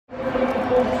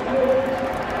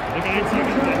9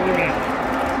 seconds left to go.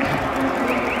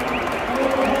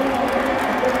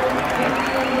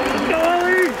 Let's go,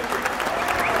 Ollie!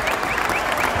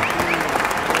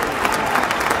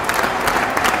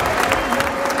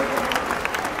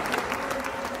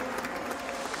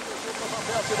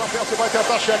 Você vai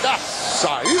tentar chegar.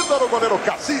 Saída do goleiro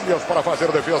Casillas para fazer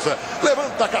a defesa.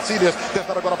 Levanta Casillas.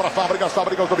 Tentando agora para Fábricas.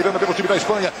 Fábricas dominando pelo time da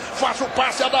Espanha. Faz o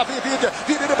passe a Davi Vidia.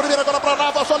 Vidia primeiro agora para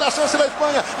Navas. Olha a chance da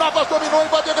Espanha. Navas dominou,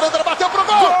 invadiu a grande, bateu pro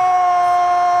gol.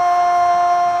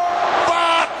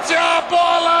 Bate a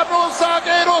bola no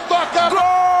zagueiro. Toca. Gol!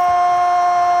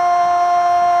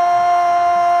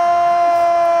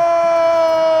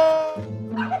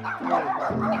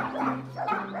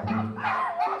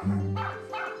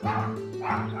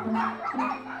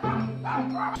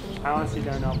 I honestly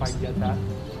don't know if I can get that.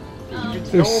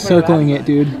 They're circling it,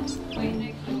 dude.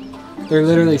 They're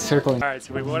literally circling. Alright,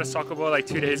 so we bought a soccer ball like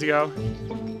 2 days ago.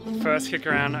 First kick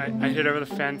around, I hit over the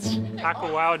fence. Pack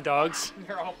of wild dogs.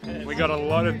 We got a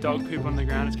lot of dog poop on the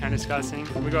ground, it's kind of disgusting.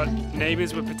 We got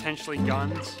neighbors with potentially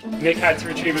guns. Nick had to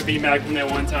retrieve a beanbag from there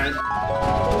one time.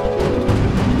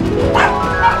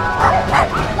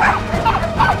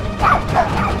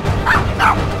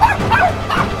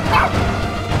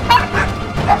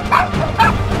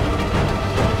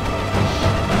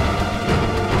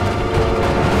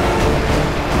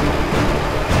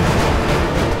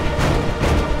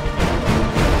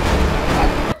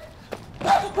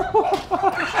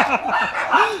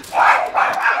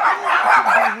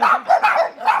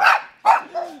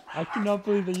 I cannot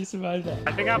believe that you survived that.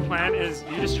 I think our plan is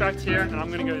you distract here and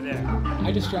I'm gonna go there.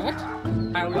 I distract?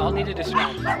 Alright, we all need to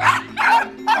distract.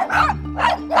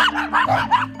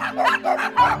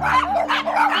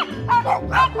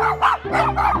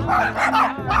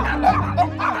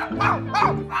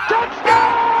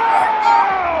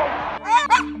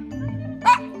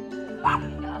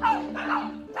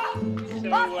 So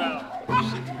well.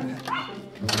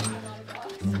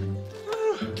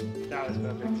 That was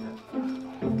perfect.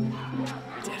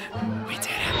 We did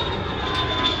it.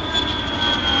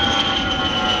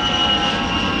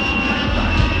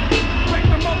 Bring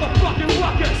the motherfucking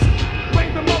ruckus! Bring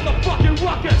the motherfucking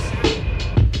ruckus!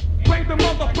 Bring the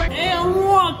motherfucking... Hey, I'm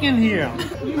walking here.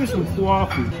 Give me some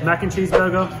coffee. Mac and cheese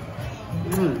burger.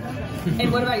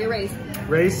 And what about your race?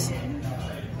 Race.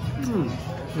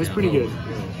 It's pretty good.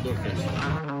 Good,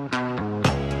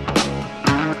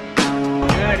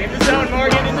 in the zone,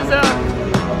 Morgan, in the zone.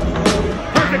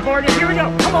 Perfect, Morgan, here we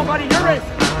go. Come on, buddy, your race.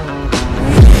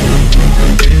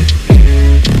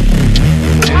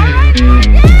 All right,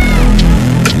 Morgan!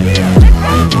 Let's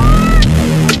go, Morgan!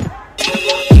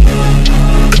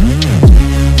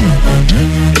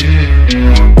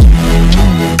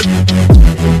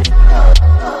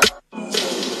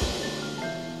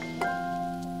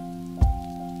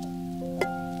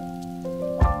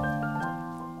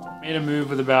 Made a move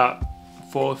with about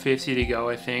 450 to go,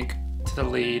 I think, to the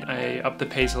lead. I upped the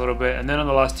pace a little bit, and then on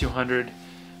the last 200,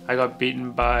 I got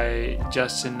beaten by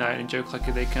Justin Knight and Joe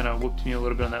Clucker. They kind of whooped me a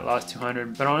little bit on that last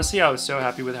 200. But honestly, I was so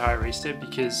happy with how I raced it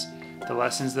because the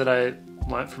lessons that I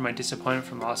learned from my disappointment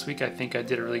from last week, I think I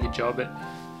did a really good job at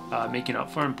making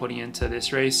up for and putting into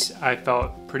this race. I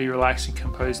felt pretty relaxed and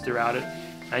composed throughout it.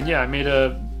 And yeah, I made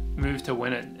a move to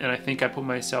win it, and I think I put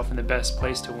myself in the best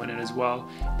place to win it as well,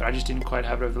 but I just didn't quite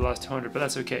have it over the last 200, but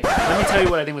that's okay. Let me tell you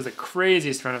what I think was the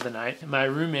craziest run of the night. My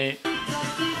roommate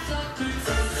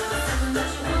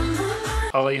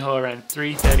Ollie Hall ran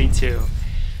 3:32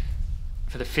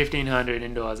 for the 1500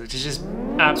 indoors, which is just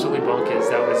absolutely bonkers.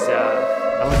 That was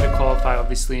Olympic qualifier,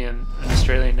 obviously, and an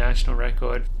Australian national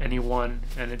record, and he won,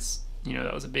 and it's, you know,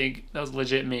 that was a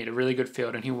legit meet, a really good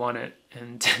field, and he won it.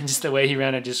 And just the way he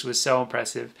ran it just was so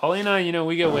impressive. Ollie and I, you know,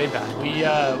 we go way back. We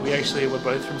actually were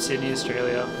both from Sydney,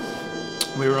 Australia.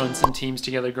 We were on some teams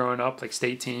together growing up, like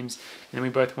state teams, and then we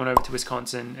both went over to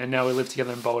Wisconsin, and now we live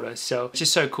together in Boulder. So it's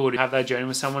just so cool to have that journey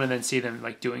with someone and then see them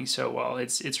like doing so well.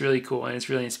 It's really cool and it's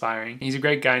really inspiring. He's a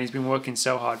great guy and he's been working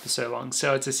so hard for so long.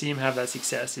 So to see him have that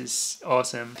success is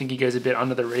awesome. I think he goes a bit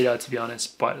under the radar, to be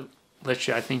honest, but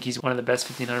literally, I think he's one of the best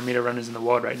 1500 meter runners in the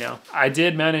world right now. I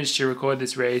did manage to record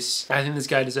this race. I think this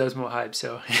guy deserves more hype,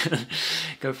 so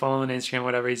go follow him on Instagram,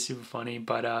 whatever. He's super funny,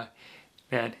 but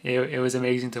man, it was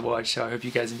amazing to watch, so I hope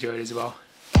you guys enjoyed it as well.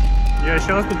 Yeah,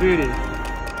 show us the booty.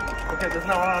 Okay, there's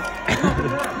no off.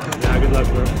 Yeah, good luck,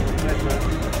 bro. Thanks,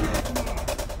 bro.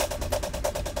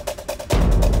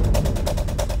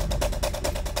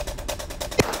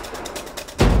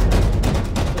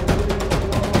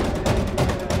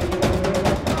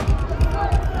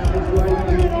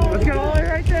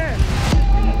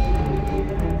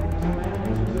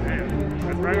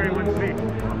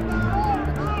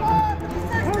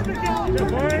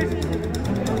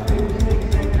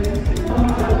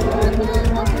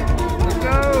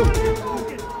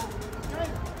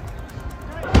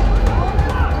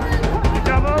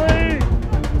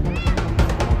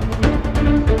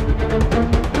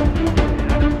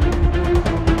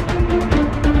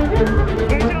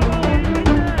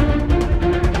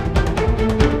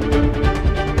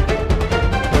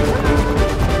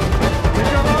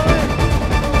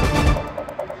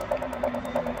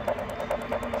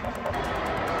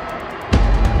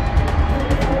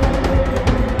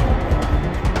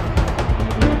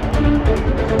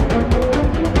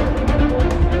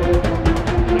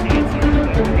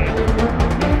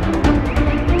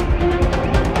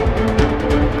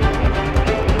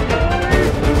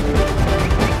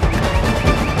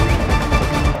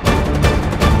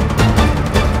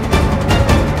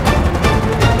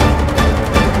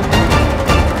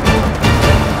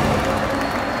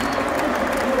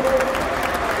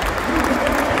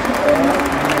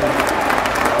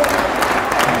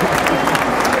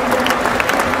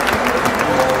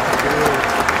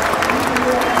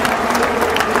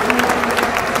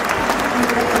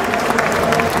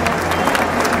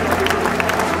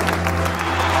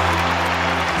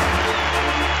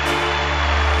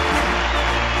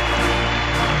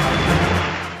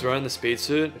 wearing the speed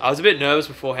suit. I was a bit nervous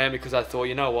beforehand because I thought,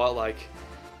 you know what, like,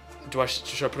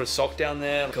 should I put a sock down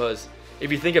there? Because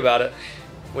if you think about it,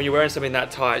 when you're wearing something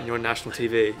that tight and you're on national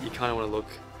TV, you kind of want to look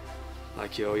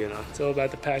like you're, you know. It's all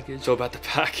about the package. It's all about the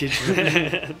package,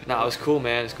 man. Nah, it was cool,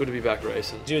 man. It's good to be back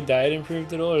racing. Has your diet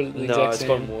improved at all? Or the No, exact it's same?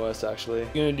 gotten worse, actually.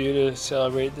 What are you gonna do to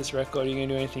celebrate this record? Are you gonna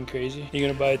do anything crazy? You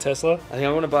gonna buy a Tesla? I think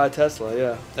I'm gonna buy a Tesla,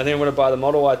 yeah. I think I'm gonna buy the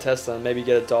Model Y Tesla and maybe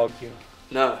get a dog.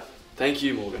 No, thank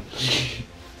you, Morgan.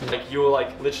 Like, you were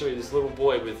like literally this little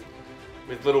boy with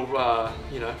little,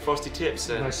 you know, frosty tips.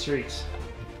 And My streaks.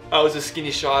 I was a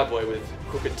skinny shy boy with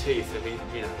crooked teeth,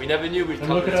 and we never knew we'd come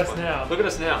look this at us far. now. Look at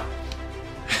us now.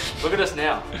 Look at us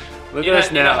now. Look at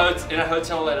us now. In a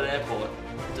hotel at an airport,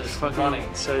 just Fucking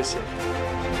running. so sick.